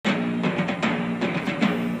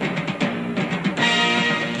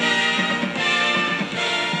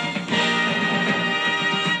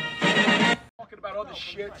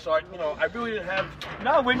So I really didn't have.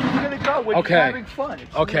 No, when are you gonna go? When you're having fun.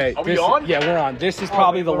 Okay. Are we on? Yeah, we're on. This is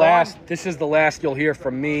probably the last. This is the last you'll hear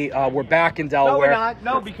from me. We're back in Delaware. No, we're not.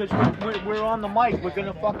 No, because we're on the mic. We're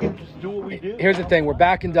gonna fucking just do what we do. Here's the thing. We're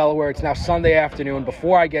back in Delaware. It's now Sunday afternoon.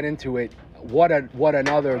 Before I get into it, what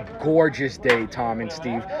another gorgeous day, Tom and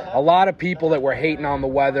Steve. A lot of people that were hating on the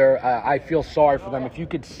weather, I feel sorry for them. If you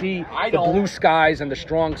could see the blue skies and the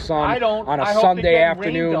strong sun on a Sunday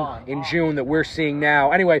afternoon in June that we're seeing now.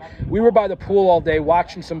 Anyway, we were by the pool all day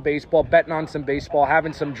watching some baseball, betting on some baseball,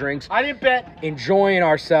 having some drinks. I didn't bet. Enjoying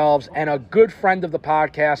ourselves. And a good friend of the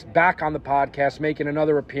podcast, back on the podcast, making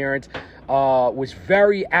another appearance, was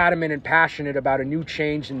very adamant and passionate about a new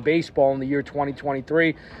change in baseball in the year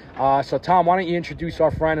 2023. So, Tom, why don't you introduce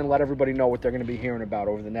our friend and let everybody know what they're going to be hearing about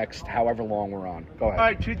over the next however long we're on. Go ahead. All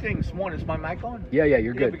right, two things. One, is my mic on? Yeah,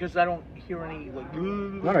 you're good. Because I don't hear any, like...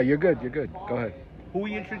 No, you're good. You're good. Go ahead. Who are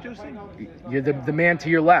you introducing? You're the man to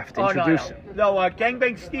your left. Introduce him. No,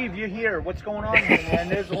 Gangbang Steve, you're here. What's going on here, man?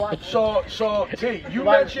 There's a lot. So T, you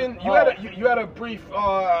mentioned you had a brief,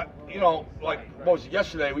 like what was it,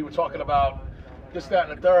 yesterday? We were talking about this, that,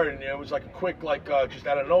 and the third, and it was like a quick, just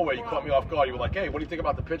out of nowhere, you caught me off guard. You were like, "Hey, what do you think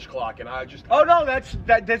about the pitch clock?" And I just... Oh no, this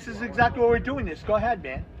is exactly what we're doing. This. Go ahead,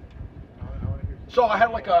 man. So I had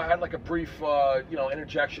a brief,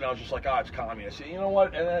 interjection. I was just like, it's communist. You know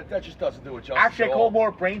what? And that just doesn't do it justice. Actually, I call it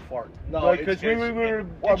more brain fart. No, because our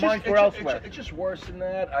minds were elsewhere. It's just worse than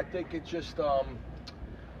that. I think it's just,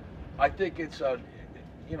 it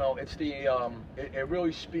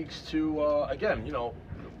really speaks to, again,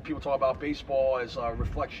 people talk about baseball as a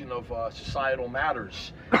reflection of societal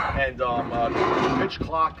matters, and the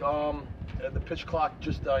pitch clock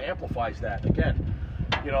just amplifies that again.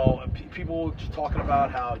 People just talking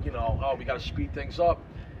about how we got to speed things up,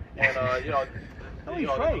 and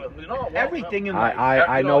everything in life.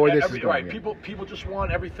 I know where this is going. Right, people just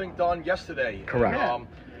want everything done yesterday. Correct. And,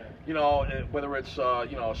 whether it's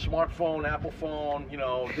smartphone, Apple phone,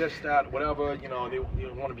 this, that, whatever, they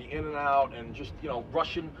want to be in and out and just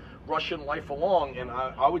rushing life along. And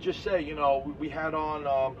I would just say, we had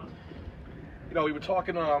on, we were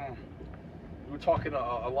talking. We were talking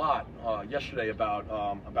a lot yesterday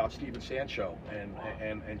about Steven Sancho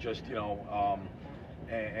and just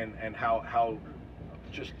and how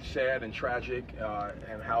just sad and tragic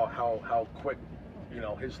and how quick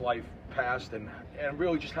his life passed and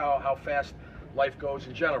really just how fast life goes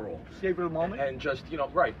in general. Savor the moment. And just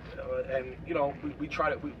right and we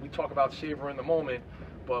talk about savoring the moment.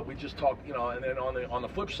 But we just talk, and then on the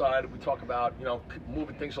flip side, we talk about,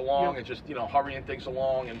 moving things along and just, hurrying things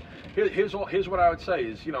along. And here's what I would say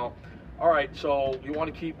is, all right, so we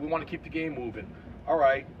want to keep the game moving. All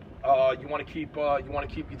right, you want to keep your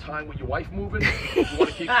time with your wife moving. You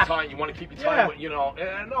want to keep your time. With,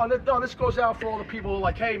 And no, this goes out for all the people who are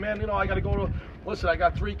like, hey man, I got to go to. Listen, I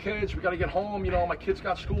got 3 kids. We got to get home. My kids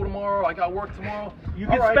got school tomorrow. I got work tomorrow. You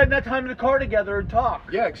can spend that time in the car together and talk.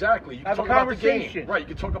 Yeah, exactly. You can have talk a conversation. About the game. Right.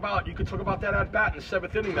 You can talk about that at bat in the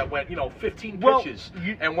 7th inning that went 15 pitches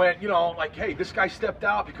and went like, hey, this guy stepped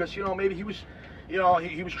out because maybe he was. He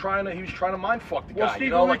was trying to mind fuck the guy. Well,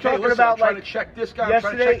 Steve, hey, listen, I'm trying to check this guy. I'm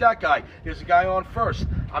trying to check that guy. There's a guy on first.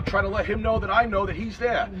 I'm trying to let him know that I know that he's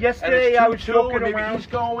there. Yesterday, I was joking maybe around. He's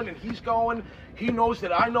going and he's going. He knows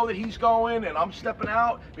that I know that he's going, and I'm stepping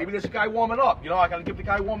out. Maybe there's a guy warming up. I got to give the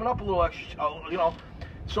guy warming up a little extra.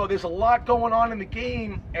 So there's a lot going on in the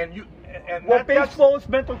game, and baseball is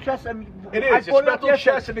mental chess. I mean, it is. It's mental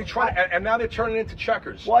chess, and and now they're turning it into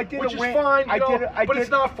checkers. Well, I did which is fine, but it's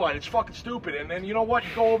not fine. It's fucking stupid. And then you know what? You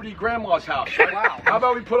go over to your grandma's house. Right? Wow. How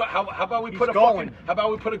about we put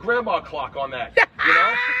a grandma clock on that?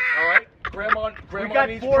 All right. Grandma we got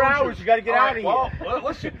needs 4 hours. You got to get out of here. Well,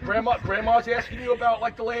 listen, grandma's asking you about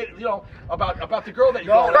like the lady, about the girl that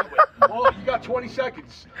you're going out with. Well, you got 20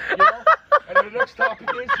 seconds. And then the next topic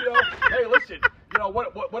is, hey, listen,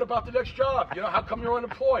 what about the next job? How come you're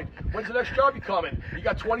unemployed? When's the next job you coming? You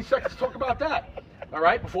got 20 seconds to talk about that. All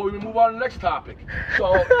right, before we move on to the next topic.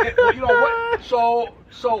 So, what? So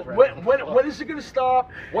when is it going to stop?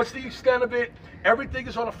 What's the extent of it? Everything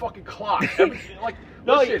is on a fucking clock.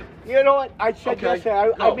 Listen. You know what? I said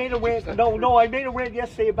yesterday. I made a rant. I made a rant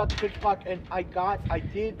yesterday about the pitch clock, and I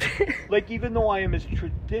did. Even though I am as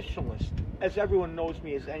traditionalist as everyone knows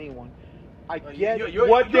me as anyone, I get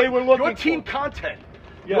what they were looking for. Your team content.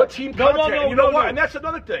 Yeah. Your team content. No, you know what? And that's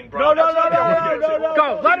another thing, bro. No.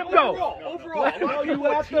 Go. Let him go. Overall, you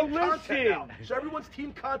have to listen. So everyone's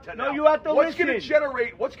team content. No, you have to listen.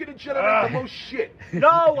 What's gonna generate the most shit?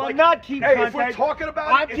 No, I'm not team content. If we're talking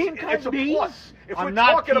about it, it's a plus. If we're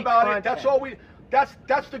talking about it, that's all we. That's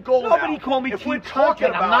the goal. Nobody call me team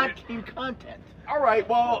content. I'm not team content. All right,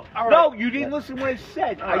 well, all right. No, you didn't listen to what I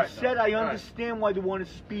said. All I right, said I understand why they want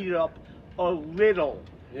to speed it up a little,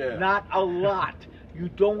 not a lot. You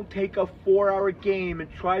don't take a 4-hour game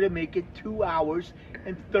and try to make it 2 hours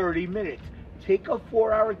and 30 minutes. Take a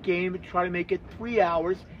 4-hour game and try to make it 3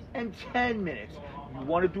 hours and 10 minutes. You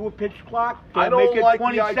want to do a pitch clock? Don't make it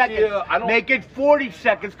 20 seconds. Make it 40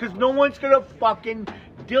 seconds, because no one's going to fucking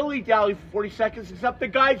dilly-dally for 40 seconds except the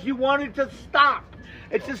guys you wanted to stop.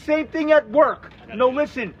 It's the same thing at work. No,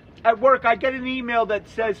 listen, at work I get an email that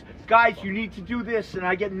says, guys, you need to do this, and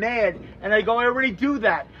I get mad, and I go, I already do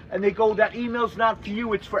that. And they go, that email's not for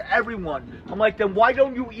you, it's for everyone. I'm like, then why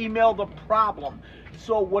don't you email the problem?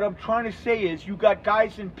 So what I'm trying to say is, you got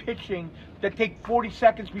guys in pitching that take 40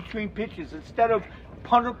 seconds between pitches. Instead of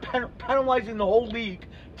penalizing the whole league,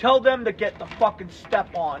 tell them to get the fucking step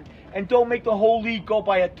on, and don't make the whole league go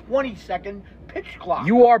by a 20-second pitch clock.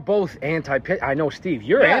 You are both anti-pitch. I know, Steve.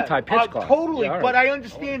 You're anti-pitch clock. Totally, but I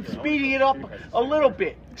understand speeding it up a little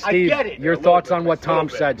bit. Steve, I get it. Your thoughts on what Tom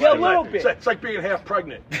said? Yeah, a little bit. It's like being half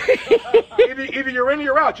pregnant. either you're in or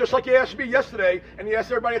you're out. Just like you asked me yesterday, and you asked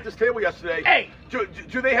everybody at this table yesterday. Hey, do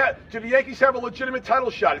the Yankees have a legitimate title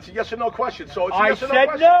shot? It's a yes or no question. So it's a yes or no question.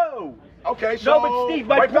 I said no. Okay, so no, but Steve,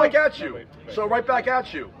 back at you. So right back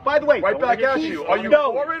at you. By the way, right back at you. Are you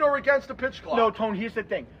for it or against the pitch clock? No, Tone, here's the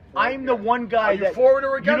thing. I'm the one guy that... for it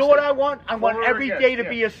or against You know what I want? I want want every day to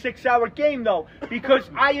be a 6-hour game, though, because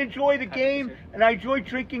I enjoy the game and I enjoy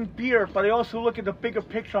drinking beer, but I also look at the bigger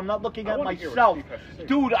picture. I'm not looking at myself.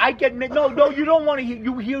 Dude, I get... No, you don't want to hear...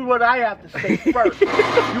 You hear what I have to say first.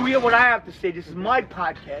 You hear what I have to say. This is my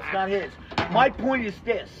podcast, not his. My point is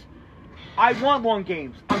this. I want long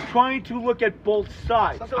games. I'm trying to look at both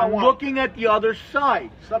sides. I'm looking at the other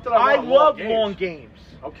side. I love long games.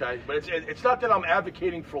 Okay, but it's not that I'm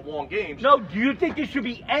advocating for long games. No, do you think there should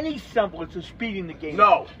be any semblance of speeding the game?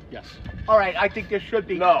 No. Yes. All right, I think there should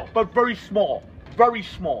be. No. But very small. Very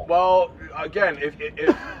small. Well, again,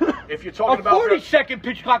 if you're talking about... A 40-second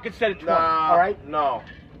pitch clock instead of 20, all right? No.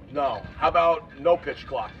 How about no pitch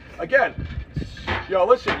clock? Again,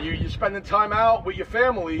 listen, you're spending time out with your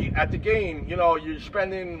family at the game. You're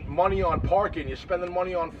spending money on parking. You're spending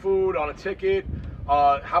money on food, on a ticket.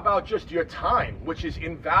 How about just your time, which is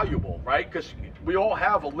invaluable, right? Because we all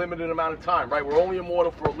have a limited amount of time, right? We're only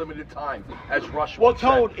immortal for a limited time, as Rush once said.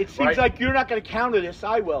 Well, Toad, it seems like you're not going to counter this.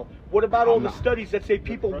 I will. What about all the studies that say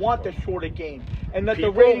people want the shorter game and that the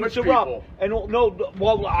ratings are up? And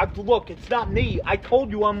look, it's not me. I told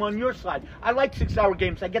you I'm on your side. I like 6-hour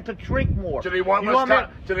games. I get to drink more. Do they want less time?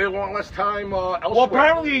 Do they want less time elsewhere? Well,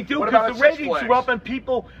 apparently they do, because the ratings are up and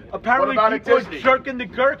people are jerking the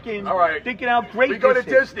gherkin, thinking how great we go to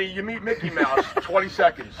Disney. You meet Mickey Mouse. 20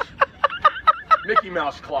 seconds. Mickey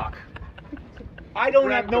Mouse clock. I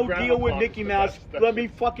don't have no deal with Mickey Mouse. Let me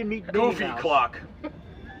fucking meet Mickey Mouse. Goofy clock.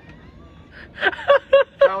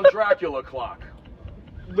 Count Dracula clock.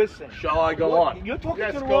 Listen. Shall I go on? You're talking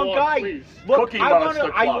to the wrong guy. Please. Look, Cookie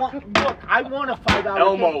Monster clock. I want a 5-hour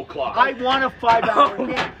Elmo game. clock. I want a 5-hour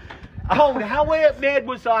game. Tone, how mad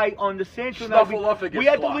was I on the Sancho night? We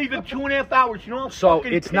had to leave in 2.5 hours. You know how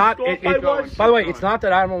fucking it's not. I was? By the way, it's not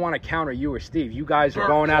that I don't want to counter you or Steve. You guys are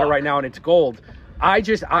going at it right now, and it's gold. I'm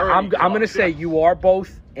going to say you are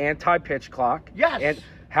both anti-pitch clock. Yes. And,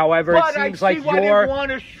 however, it seems like you're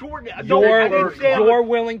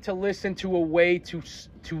willing to listen to a way to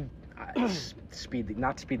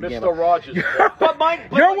not speed the game. Mr. Rogers.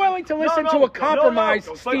 You're willing to listen to a compromise.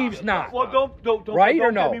 Steve's not. Well, don't right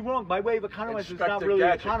or don't no? get me wrong. My way of economizing is not really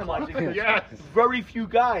economizing. Yes. Very few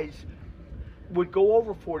guys would go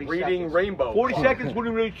over 40 seconds. Reading Rainbow. 40 seconds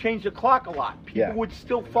wouldn't really change the clock a lot. People would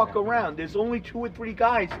still fuck around. There's only 2 or 3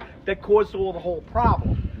 guys that caused the whole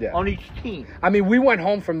problem on each team. I mean, we went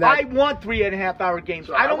home from that. I want 3.5-hour games.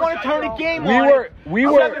 I don't want to turn a game on. We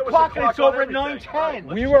were 7 o'clock and it's over at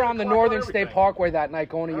 9:10. We were on the Northern State Parkway that night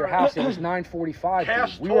going to your house. It was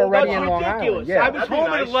 9:45. We were already in Long Island. I was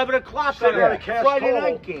home at 11 o'clock on a Friday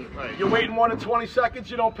night game. You're waiting more than 20 seconds,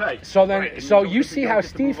 you don't pay. So you see how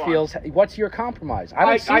Steve feels. What's your compromise? I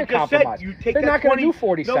don't see a compromise. They're not going to do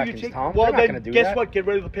 40 seconds, Tom. Well, they're not going to do that. Guess what? Get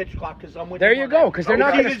rid of the pitch clock, because I'm with There you go, because they're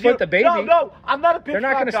not going to split the baby. No, I'm not a pitch clock guy. They're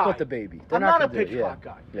not going to split the baby. I'm not a pitch clock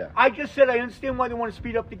guy. Yeah. I just said I understand why they want to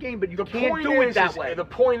speed up the game, but you can't do it that way. The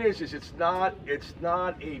point is it's not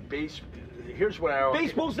a base. Here's what I.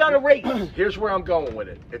 Baseball's not a race. Here's where I'm going with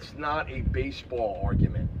it. It's not a baseball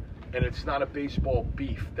argument, and it's not a baseball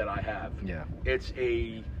beef that I have. Yeah. It's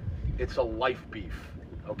a life beef.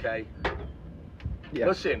 Okay. Yeah.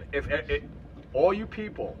 Listen, if all you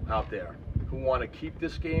people out there who want to keep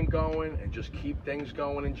this game going and just keep things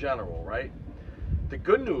going in general, right? The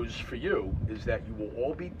good news for you is that you will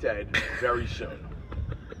all be dead very soon.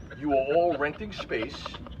 You are all renting space,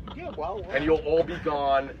 and you'll all be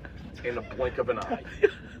gone in the blink of an eye.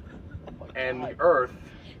 And the Earth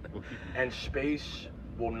and space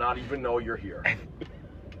will not even know you're here.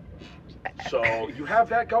 So you have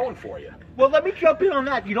that going for you. Well, let me jump in on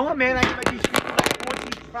that. You know how mad I get these people that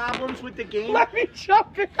these problems with the game? Let me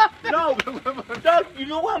jump in. No, you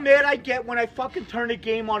know how mad I get when I fucking turn the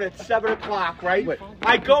game on at 7 o'clock, right? Wait.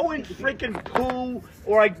 I go and freaking poo,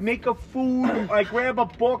 or I make a food, or I grab a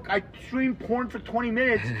book, I stream porn for 20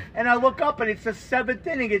 minutes, and I look up and it's the 7th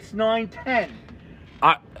inning, it's 9-10.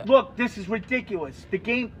 Look, this is ridiculous. The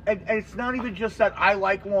game, and it's not even just that I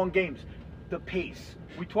like long games. The pace.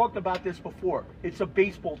 We talked about this before. It's a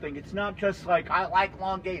baseball thing. It's not just like, I like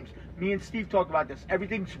long games. Me and Steve talked about this.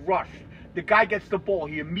 Everything's rushed. The guy gets the ball.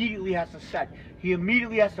 He immediately has to set. He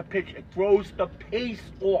immediately has to pitch. It throws the pace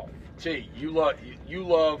off. See, you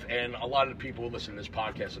love, and a lot of the people who listen to this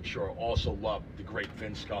podcast, I'm sure, also love the great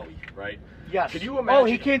Vin Scully, right? Yes. Can you imagine? Oh,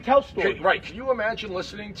 he can't tell stories. Right. Can you imagine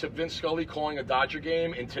listening to Vin Scully calling a Dodger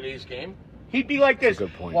game in today's game? He'd be like this.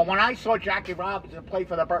 Good point. Well, when I saw Jackie Robinson play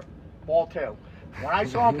for the ball 2. When I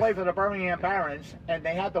saw him play for the Birmingham Barons, and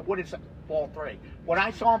they had the ball 3. When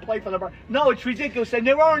I saw him play for the no, it's ridiculous. And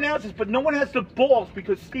there are announcers, but no one has the balls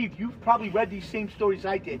because Steve, you've probably read these same stories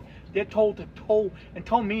I did. They're told to toe, and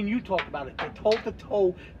me and you talked about it. They're told to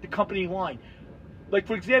toe the company line. Like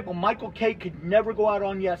for example, Michael Kay could never go out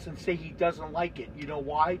on Yes and say he doesn't like it. You know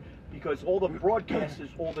why? Because all the broadcasters,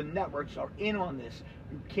 all the networks are in on this.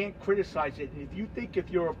 You can't criticize it. And if you think if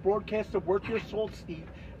you're a broadcaster worth your salt, Steve,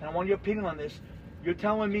 and I want your opinion on this. You're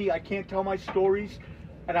telling me I can't tell my stories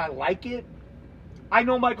and I like it? I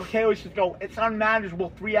know Michael Kay always says, go, it's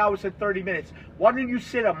unmanageable, 3 hours and 30 minutes. Why don't you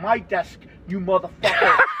sit at my desk, you motherfucker, for 3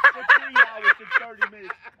 hours and 30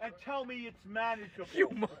 minutes and tell me it's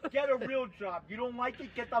manageable? Get a real job. You don't like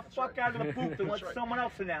it? Get the fuck out of the booth and let someone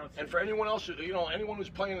else announce it. And for anyone else, anyone who's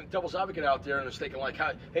playing devil's advocate out there and is thinking like,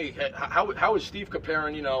 how is Steve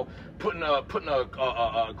comparing, putting a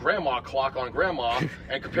grandma clock on grandma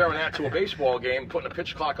and comparing that to a baseball game, putting a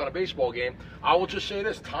pitch clock on a baseball game? I will just say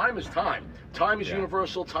this: time is time. Time is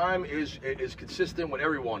universal. Time is consistent with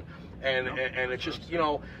everyone, and it's just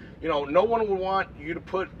no one would want you to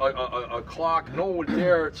put a clock. No one would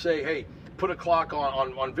dare say, hey, put a clock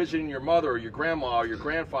on visiting your mother or your grandma or your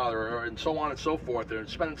grandfather and so on and so forth, and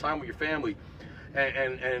spending time with your family.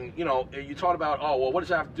 And you talk about, oh, well, what does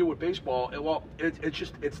that have to do with baseball? Well,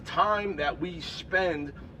 it's time that we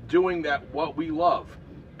spend doing what we love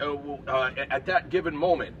at that given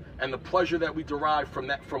moment, and the pleasure that we derive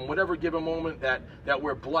from whatever given moment that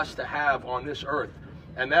we're blessed to have on this earth.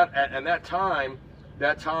 And that time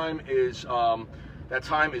is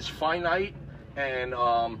finite,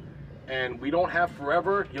 and we don't have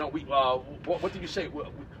forever. What did you say?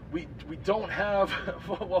 We don't have.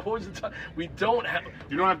 What was the time? We don't have.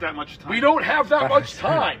 You don't have that much time. We don't have that much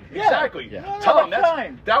time. Yeah. Exactly. Yeah. Tom,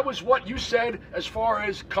 that was what you said as far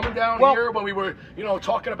as coming down here when we were,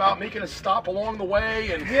 talking about making a stop along the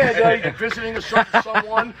way and visiting a certain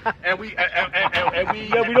someone, and we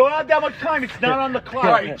we don't have that much time. It's not on the clock.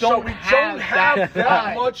 Right. So we don't have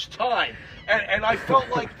that much time. And I felt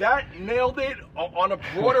like that nailed it on a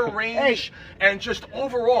broader range, and just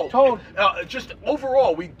overall,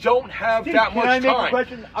 we don't have that much time. Can I make a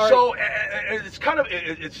question? So it's kind of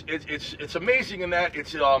it's amazing in that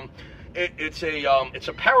it's a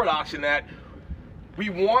paradox in that we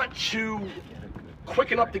want to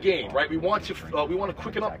quicken up the game, right? We want to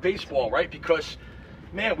quicken up baseball, right? Because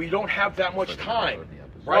man, we don't have that much time,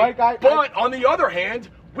 right? But on the other hand,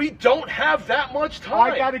 we don't have that much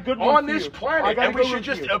time on this planet, and we should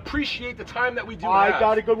just appreciate the time that we do have. I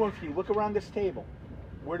got a good one for you. Look around this table.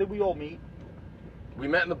 Where did we all meet? We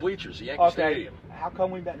met in the bleachers, the Yankee Stadium. How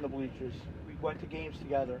come we met in the bleachers? We went to games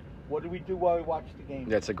together. What did we do while we watched the game?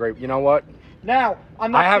 That's a great. You know what? Now,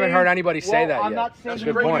 I'm not I haven't heard anybody say that I'm yet. not saying That's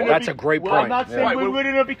a good point. That's a great point. I'm not saying we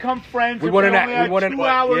wouldn't have become friends. We wouldn't have. 2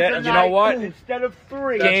 hours a You know what? Instead of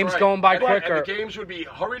 3. Games going by quicker. And the games would be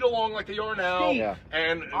hurried along like they are now. Steve,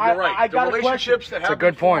 and you're right. The relationships that have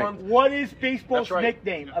been formed. What is baseball's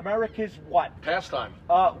nickname? America's what? Pastime.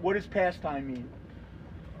 What does pastime mean?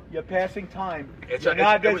 You're passing time.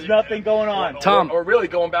 There's nothing going on. Tom, or really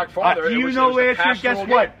going back farther. Do you know the answer? Guess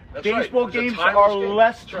what? Baseball games are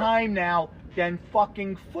less time now than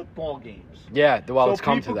fucking football games. Yeah, well, so it's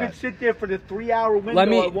come to that. people could sit there for the 3-hour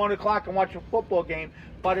window at 1 o'clock and watch a football game,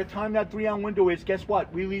 By the time that 3-hour window is, guess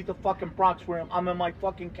what? We leave the fucking Bronx where I'm on my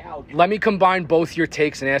fucking couch. Let me combine both your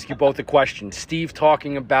takes and ask you both a question. Steve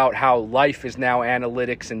talking about how life is now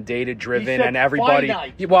analytics and data driven, and everybody.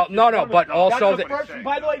 Well, no, but also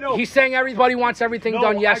by the way, no. He's saying everybody wants everything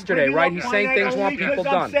done yesterday, right? He's saying things want people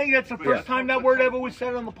done. I'm saying that's the first time that word ever was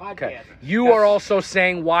said on the podcast. Okay. You are also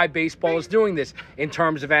saying why baseball is doing this in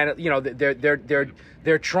terms of,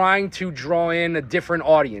 they're trying to draw in a different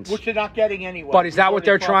audience, which they're not getting anyway. But is that what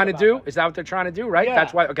they're trying to do? Is that what they're trying to do? Right? Yeah.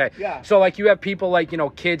 That's why. Okay. Yeah. So like you have people like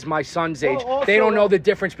kids my son's age. Also, they don't know the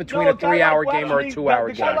difference between a 3-hour game or a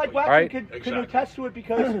 2-hour game. A guy like right? can attest to it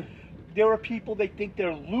because there are people they think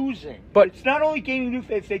they're losing. But it's not only gaining new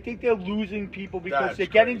fans; they think they're losing people because they're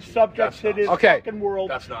getting subject to this fucking world.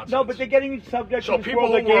 That's nonsense. No, but they're getting subject to this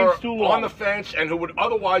people world. who were on the fence and who would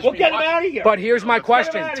otherwise be get them out of here. But here's my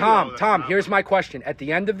question, Tom. Here's my question. At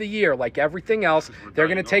the end of the year, like everything else, they're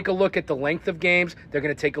going to take a look at the length of games. They're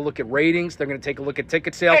going to take a look at ratings. They're going to take a look at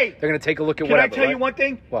ticket sales. They're going to take a look at whatever. Can I tell you one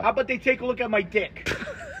thing? What? How about they take a look at my dick?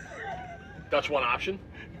 That's one option.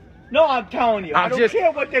 No, I'm telling you. I don't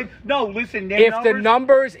care what they. No, listen. If the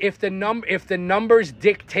numbers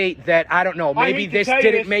dictate that, I don't know. Maybe this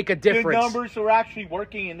didn't make a difference. The numbers are actually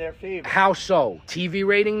working in their favor. How so? TV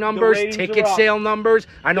rating numbers, ticket sale numbers.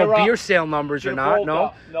 I know beer sale numbers are not.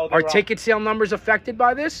 No, are ticket sale numbers affected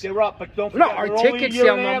by this? They're up, but don't forget. No, are ticket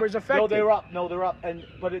sale numbers affected? No, they're up. No, they're up.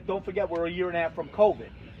 But don't forget, we're a year and a half from COVID,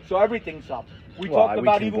 so everything's up. We talked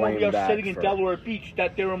about even when we are sitting in Delaware Beach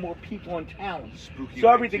that there are more people in town. So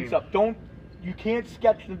everything's up. You can't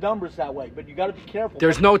sketch the numbers that way, but you got to be careful.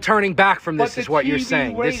 There's no turning back from this, is what you're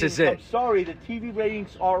saying. This is it. I'm sorry, the TV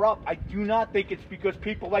ratings are up. I do not think it's because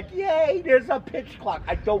people are like, yay, there's a pitch clock.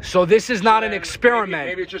 I don't. So this is not an experiment.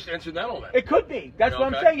 Maybe it's just incidental then. It could be. That's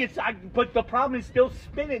what I'm saying. But the problem is they'll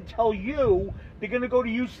spin it and tell you, they're going to go to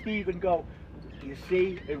you, Steve, and go, you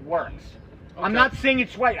see, it works. Okay. I'm not saying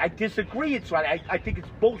it's right. I disagree it's right. I think it's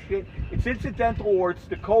bullshit. It's incidental, or it's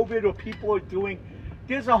the COVID, or people are doing.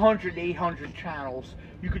 There's 100, 800 channels.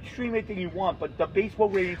 You could stream anything you want, but the baseball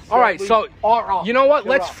ratings. All right, so are up. You know what?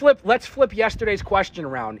 Let's flip yesterday's question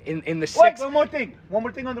around. In the sixth. One more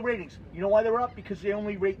thing on the ratings. You know why they're up? Because they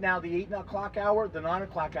only rate now the 8 o'clock hour, the 9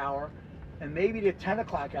 o'clock hour, and maybe the 10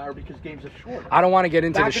 o'clock hour because games are shorter. I don't want to get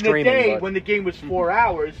into the streaming. Back in the day, when the game was 4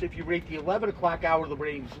 hours, if you rate the 11 o'clock hour, the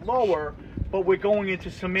rating's lower. But we're going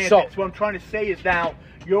into semantics. So, what I'm trying to say is now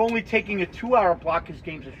you're only taking a 2-hour block because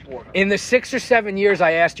games are shorter. In the 6 or 7 years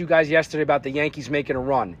I asked you guys yesterday about the Yankees making a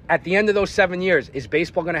run. At the end of those 7 years, is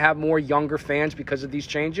baseball going to have more younger fans because of these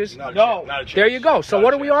changes? Not a chance. There you go. So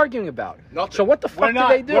what are we arguing about? Nothing. So what the fuck did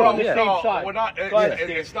they do? We're on the same side. We're not.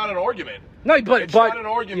 It's not an argument. No, but it's not an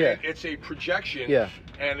argument. Yeah. It's a projection. Yeah.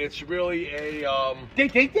 And it's really a. They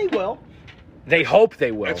think they will. They hope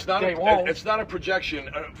they will. It's not a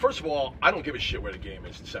projection. First of all, I don't give a shit where the game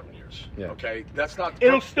is in 7 years. Yeah. Okay, that's not.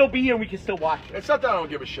 It'll still be here. We can still watch it. It's not that I don't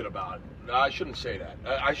give a shit about it. I shouldn't say that.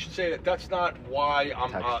 I should say that that's not why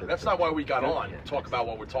I'm. That's not why we got on to talk about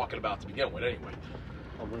what we're talking about to begin with. Anyway,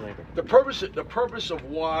 the purpose of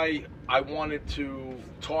why I wanted to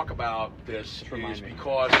talk about this is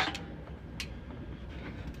because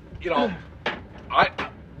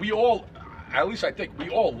we all. At least I think we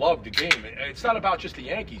all love the game. It's not about just the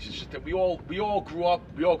Yankees. It's just that we all grew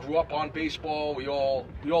up on baseball. We all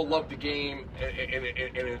love the game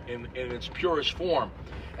in its purest form.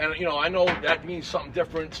 And I know that means something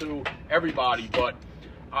different to everybody, but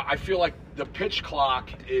I feel like the pitch clock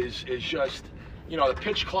is just the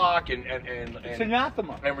pitch clock and it's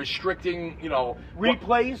anathema. And restricting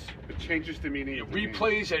replays. It changes the meaning of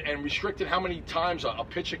replays and restricting how many times a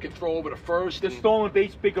pitcher can throw over the first. The stolen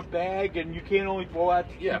base bigger bag, and you can't only throw out.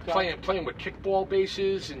 Playing with kickball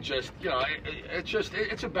bases and just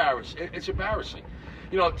it's embarrassing. It's embarrassing.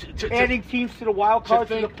 Adding teams to the wild cards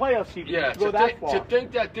to the playoffs even. Yeah, to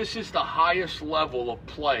think that this is the highest level of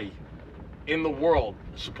play in the world,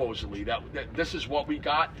 supposedly that this is what we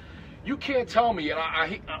got. You can't tell me, and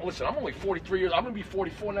listen, I'm only 43 years, I'm going to be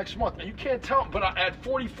 44 next month, and you can't tell, but at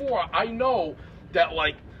 44, I know that,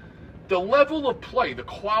 the level of play, the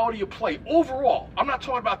quality of play, overall, I'm not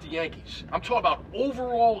talking about the Yankees, I'm talking about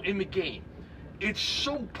overall in the game, it's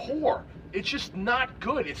so poor. It's just not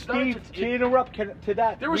good. It's not. Steve, to interrupt to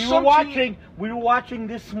that, we were watching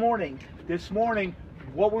this morning. This morning,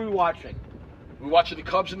 what were we watching? We were watching the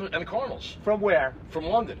Cubs and the Cardinals. From where? From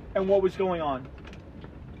London. And what was going on?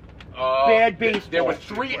 Bad baseball. There were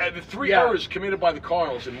three errors committed by the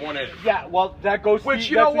Cardinals in one inning. Yeah, well, that goes to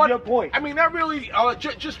your point. I mean, that really,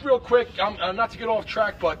 just real quick, not to get off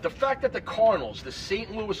track, but the fact that the Cardinals, the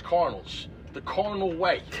St. Louis Cardinals, the Cardinal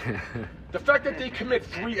way. The fact that they commit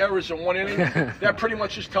 3 errors in 1 inning, that pretty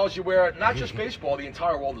much just tells you where not just baseball, the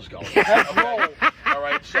entire world is going. All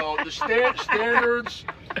right, so the standards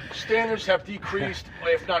have decreased,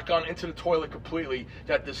 if not gone into the toilet completely.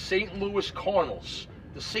 That the St. Louis Cardinals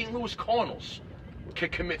can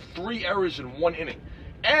commit 3 errors in 1 inning.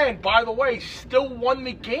 And, by the way, still won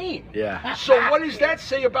the game. Yeah. So what does that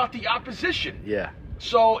say about the opposition? Yeah.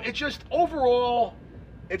 So it just, overall,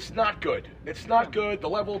 it's not good. It's not good. The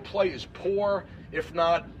level of play is poor, if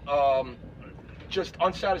not just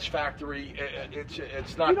unsatisfactory.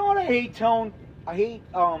 It's not. You know what I hate, Tone? I hate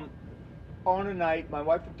on a night, my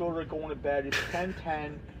wife and daughter are going to bed. It's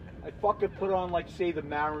 10:10. I fucking put on, like, say, the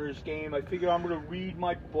Mariners game. I figure I'm going to read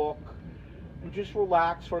my book and just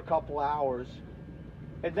relax for a couple hours.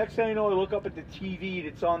 And next thing you know, I look up at the TV and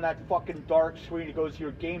it's on that fucking dark screen. It goes,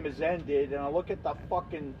 your game has ended. And I look at the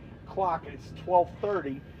fucking clock and it's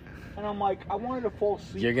 12:30. And I'm like, I wanted to fall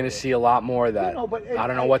asleep. You're going to see a lot more of that. You know, but I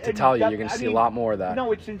don't know what to tell you. You're going to see a lot more of that.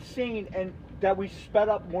 No, it's insane. And that we sped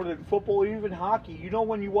up more than football, even hockey. You know,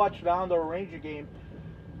 when you watch an Islander or Ranger game,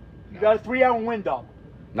 you got a 3-hour window.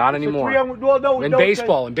 Not anymore. In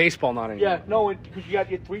baseball, not anymore. Yeah, no, because you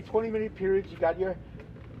got your 3 20-minute periods. You got your...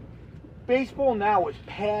 Baseball now is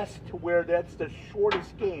past to where that's the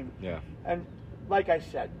shortest game. Yeah. And like I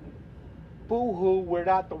said, boo-hoo, we're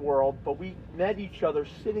not the world, but we met each other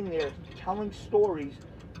sitting there telling stories.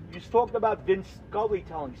 You just talked about Vince Scully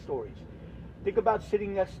telling stories. Think about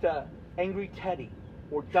sitting next to Angry Teddy,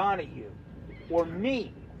 or Donahue, or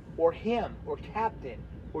me, or him, or Captain,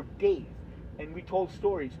 or Dave. And we told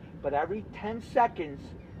stories. But every 10 seconds,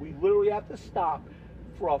 we literally have to stop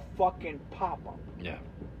for a fucking pop-up. Yeah.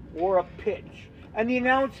 Or a pitch. And the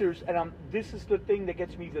announcers, and this is the thing that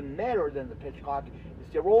gets me even madder than the pitch clock,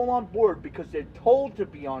 is they're all on board because they're told to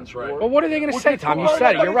be on board. Well, what are they going to say, Tom? You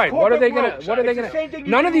said it. You're right. What are they going to?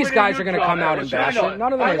 None of these guys are going to come out and bash it.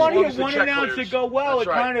 None of them. I want to hear one announcer go, "Well, it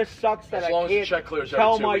kind of sucks that I can't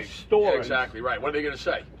tell my story." Exactly right. What are they going to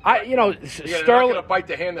say? Sterling, bite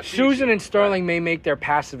the hand that feeds Susan you. and Sterling may make their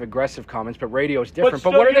passive-aggressive comments, but radio is different.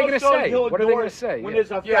 But what are they going to say? What are they going to say?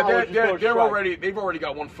 They've already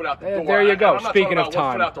got 1 foot out the door. There you go. I'm not Speaking of 1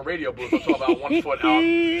 time, foot out the radio booth. I'm talking about 1 foot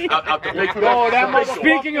out the big door.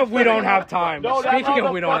 Speaking of we don't have time. Speaking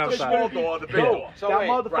of we don't have small time. door, the big door. So that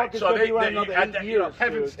motherfucker's going to be around another 8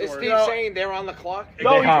 years. Is Steve saying they're on the clock?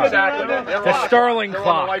 No, he's going to be Exactly. around The Sterling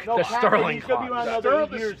clock. No, The Sterling he's going to be around clock.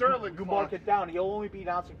 another 8 years. You mark it down. He'll only be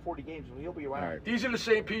announcing 40 games, but he'll be around. These are the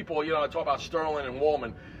same people, I talk about Sterling and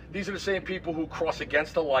Woolman. These are the same people who cross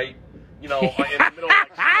against the light, in the middle of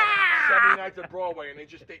 70 nights at Broadway, and they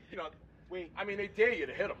they dare you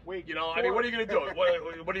to hit them. What are you going to do?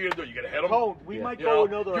 What are you going to do? You going to hit them? Code, we might go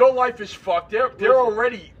another. Your life is fucked. They're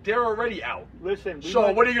already out. Listen.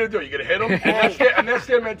 So what are you going to do? You going to hit them? And that's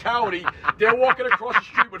their mentality. They're walking across the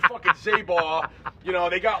street with fucking Zabar.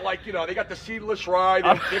 They got the seedless ride.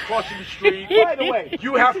 They're crossing the street. By the way,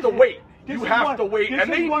 you have to wait. You have to wait,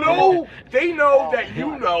 and they know that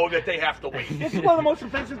you know that they have to wait. This is one of the most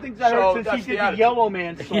offensive things I heard since he did the Yellow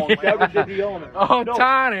Man song. Ever did the Yellow Man. Oh,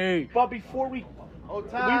 Tony! But before we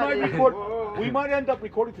might end up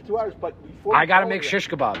recording for 2 hours. But before I gotta make shish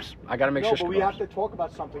kebabs. But we have to talk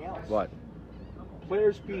about something else. What?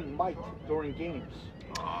 Players being mic'd during games.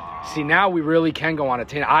 See, now we really can go on a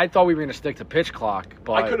tangent. I thought we were going to stick to pitch clock,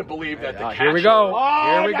 but I couldn't believe that. Here we go.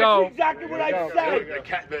 Oh, here we go. That's exactly what I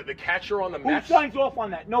said. The catcher on the Who Mets. signs off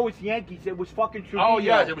on that? No, it's Yankees. It was fucking Trevino. Oh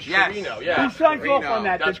yeah, it was Trevino. Yeah. Who signs off on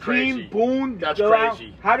that? That's the team, crazy. Boone. That's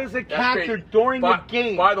crazy. How does it catcher during the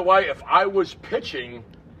game? By the way, if I was pitching,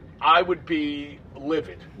 I would be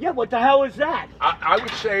livid. Yeah, what the hell is that? I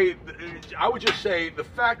would just say the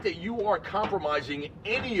fact that you are compromising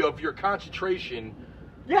any of your concentration.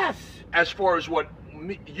 Yes. As far as what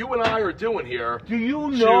you and I are doing here. Do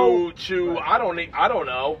you know? I don't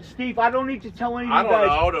know. Steve, I don't need to tell any of I you don't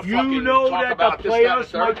guys. know. You know that the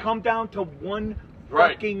playoffs might third. come down to one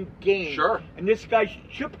fucking game. Sure. And this guy's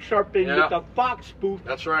chip sharpening with the Fox booth.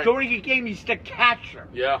 That's right. During a game, he's the catcher.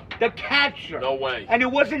 Yeah. The catcher. No way. And it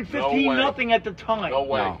wasn't 15-0 at the time. No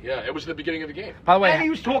way. No. Yeah, it was the beginning of the game. By the way, and he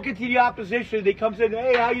was talking to the opposition. They comes in,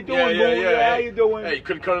 hey, how you doing, Yeah. How you doing? Hey, you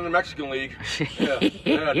couldn't cut in the Mexican League.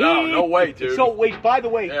 Yeah. No way, dude. So wait, by the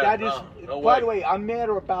way, no by way. the way, I'm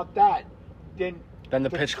madder about that than the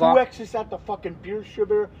pitch 2 clock. X's at the fucking beer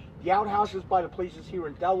sugar, the outhouses by the places here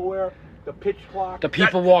in Delaware, the pitch clock. The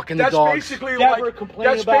people walking the dogs. Basically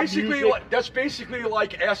that's basically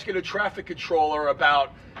like asking a traffic controller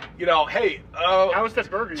about, hey, how was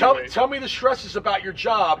that burger? Tell me the stresses about your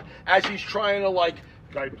job as he's trying to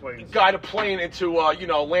guide a plane into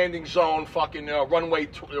landing zone, fucking runway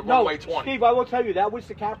 20. Steve, I will tell you that was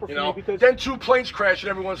the capper for me because then 2 planes crash and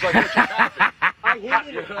everyone's like, what just happened? I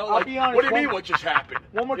hated it. I'll be honest. What do you mean? What just happened?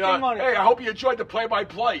 One more thing on it. Hey, I hope you enjoyed the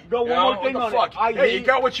play-by-play. No, one more thing on it. Hey, you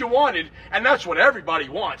got what you wanted, and that's what everybody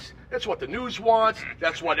wants. That's what the news wants.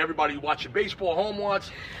 That's what everybody watching baseball home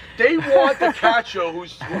wants. They want the catcher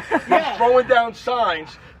who's throwing down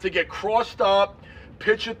signs to get crossed up.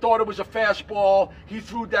 Pitcher thought it was a fastball. He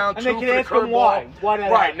threw down 2 for the curveball.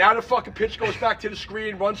 Right, now the fucking pitch goes back to the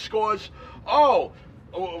screen, run scores. Oh,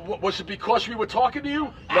 was it because we were talking to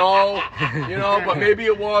you? No, but maybe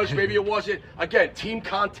it was, maybe it wasn't. Again, team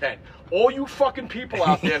content. All you fucking people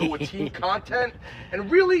out there who are team content and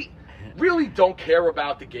really don't care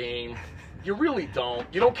about the game. You really don't.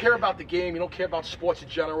 You don't care about the game. You don't care about sports in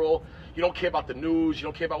general. You don't care about the news. You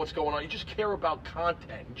don't care about what's going on. You just care about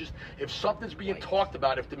content. If something's being talked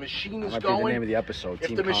about, if the machine is going, be the name of the episode.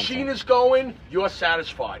 If the machine is going, you're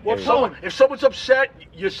satisfied. Well, if someone's upset,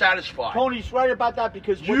 you're satisfied. Tony's right about that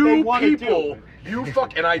because what they want to do.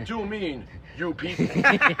 And I do mean you people.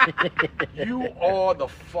 You are the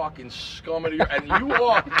fucking scum of the earth. And you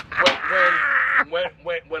are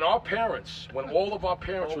when our parents, when all of our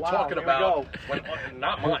parents were talking about,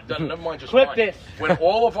 not mine, never mind, just Clip mine. this. When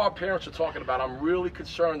all of our parents are talking about, I'm really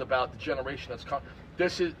concerned about the generation that's coming.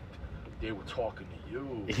 They were talking to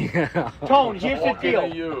you. Yeah. Tone, here's the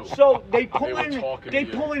deal. So they pull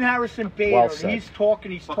in Harrison Bader. And he's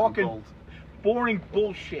talking boring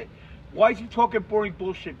bullshit. Why is he talking boring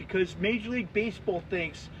bullshit? Because Major League Baseball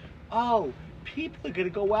thinks, oh, people are going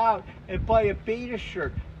to go out and buy a Beta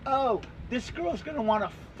shirt. Oh, this girl's going to want to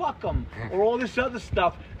fuck them or all this other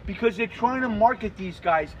stuff because they're trying to market these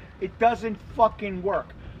guys. It doesn't fucking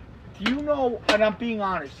work. Do you know, and I'm being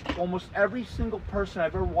honest, almost every single person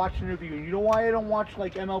I've ever watched an interview, and you know why I don't watch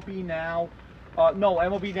like MLB Now?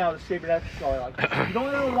 MLB Now, the Saber Net show I like. You know why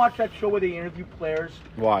I don't watch that show where they interview players?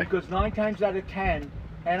 Why? Because 9 times out of 10,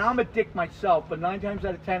 and I'm a dick myself, but 9 times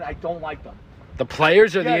out of 10, I don't like them. The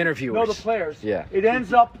players or the interviewers? No, the players. Yeah. It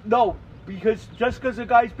ends up, because just because a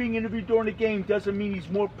guy's being interviewed during the game doesn't mean he's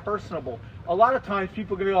more personable. A lot of times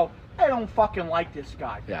people are going to go, I don't fucking like this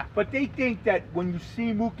guy. Yeah. But they think that when you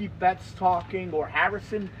see Mookie Betts talking or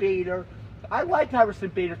Harrison Bader, I liked Harrison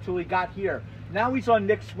Bader till he got here. Now he's on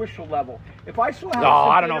Nick Swisher level. If I saw Harrison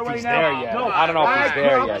I don't know Bader if he's right there now, yet. No, I don't know if he's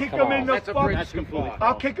there I'll yet. kick Come him on. in the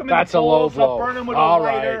I'll kick him in the balls. I'll burn him with a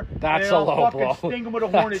lighter. That's a low blow. I'll sting him with a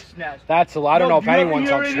hornet's nest. That's a low. I don't know if anyone's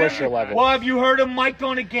on Swisher level. Well, have you heard him mic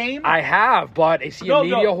on a game? I have, but is he a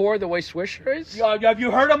media whore the way Swisher is? Have you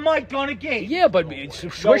heard him mic on a game? Yeah, but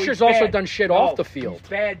Swisher's also done shit off the field. He's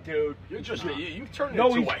bad, dude. You've turned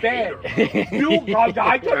into a hater.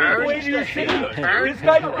 I turned into a hater. This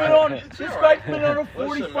guy's been on a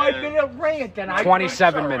 45-minute rant, and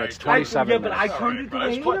 27 minutes. 27 minutes. But I turned into a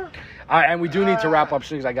hater. And we do need to wrap up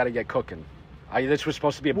soon because I got to get cooking. This was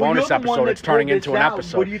supposed to be a bonus episode. It's turning into an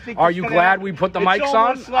episode. Are you glad we put the mics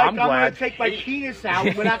on? I'm glad. I'm going to take my penis out.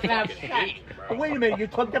 We're not going to have sex. But wait a minute, you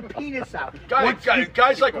took the penis out.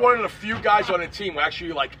 Guy's like one of the few guys on the team who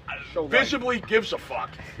actually visibly gives a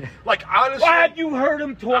fuck. Like honestly, have you heard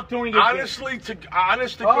him talk during a honest to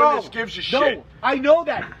goodness gives a shit. No, I know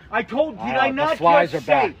that. I told. Did I not the flies just are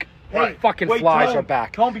say? back. Hey, fucking flies are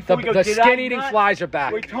back. Tone, before we go, the skin-eating flies are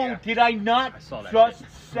back. Wait, Tone, did I not just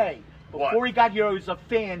say before he got here I was a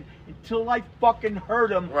fan until I fucking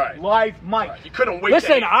heard him live mic? Right. You couldn't wait.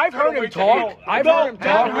 Listen, I've heard him talk. I've heard him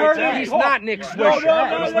talk. He's not Nick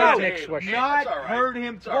Swisher. He's not Nick Swisher. Not heard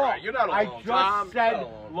him talk. You're not alone. I just said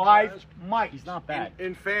live mic. He's not bad.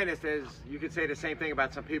 In fairness, you could say the same thing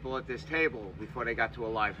about some people at this table before they got to a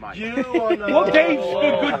live mic. Well, Dave's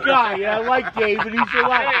a good guy. Yeah, I like Dave, and he's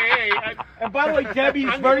alive. And by the way,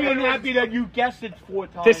 Debbie's very unhappy that you guessed it 4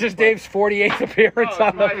 times. This is Dave's 48th appearance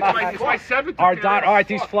on the podcast. It's my 7th All right,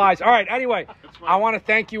 these flies. All right, anyway, I want to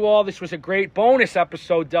thank you all. This was a great bonus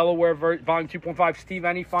episode, Delaware Volume 2.5. Steve,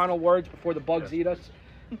 any final words before the bugs eat us?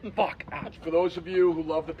 Fuck. Ouch. For those of you who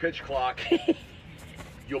love the pitch clock,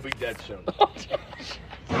 you'll be dead soon.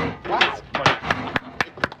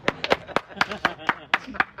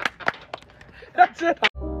 That's it.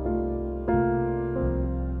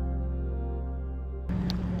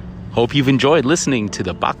 Hope you've enjoyed listening to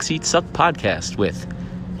the Box Seat Suck podcast with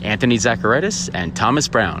Anthony Zacharitis and Thomas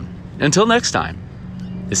Brown. Until next time,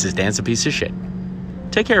 this is Dan's a Piece of Shit.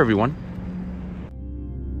 Take care, everyone.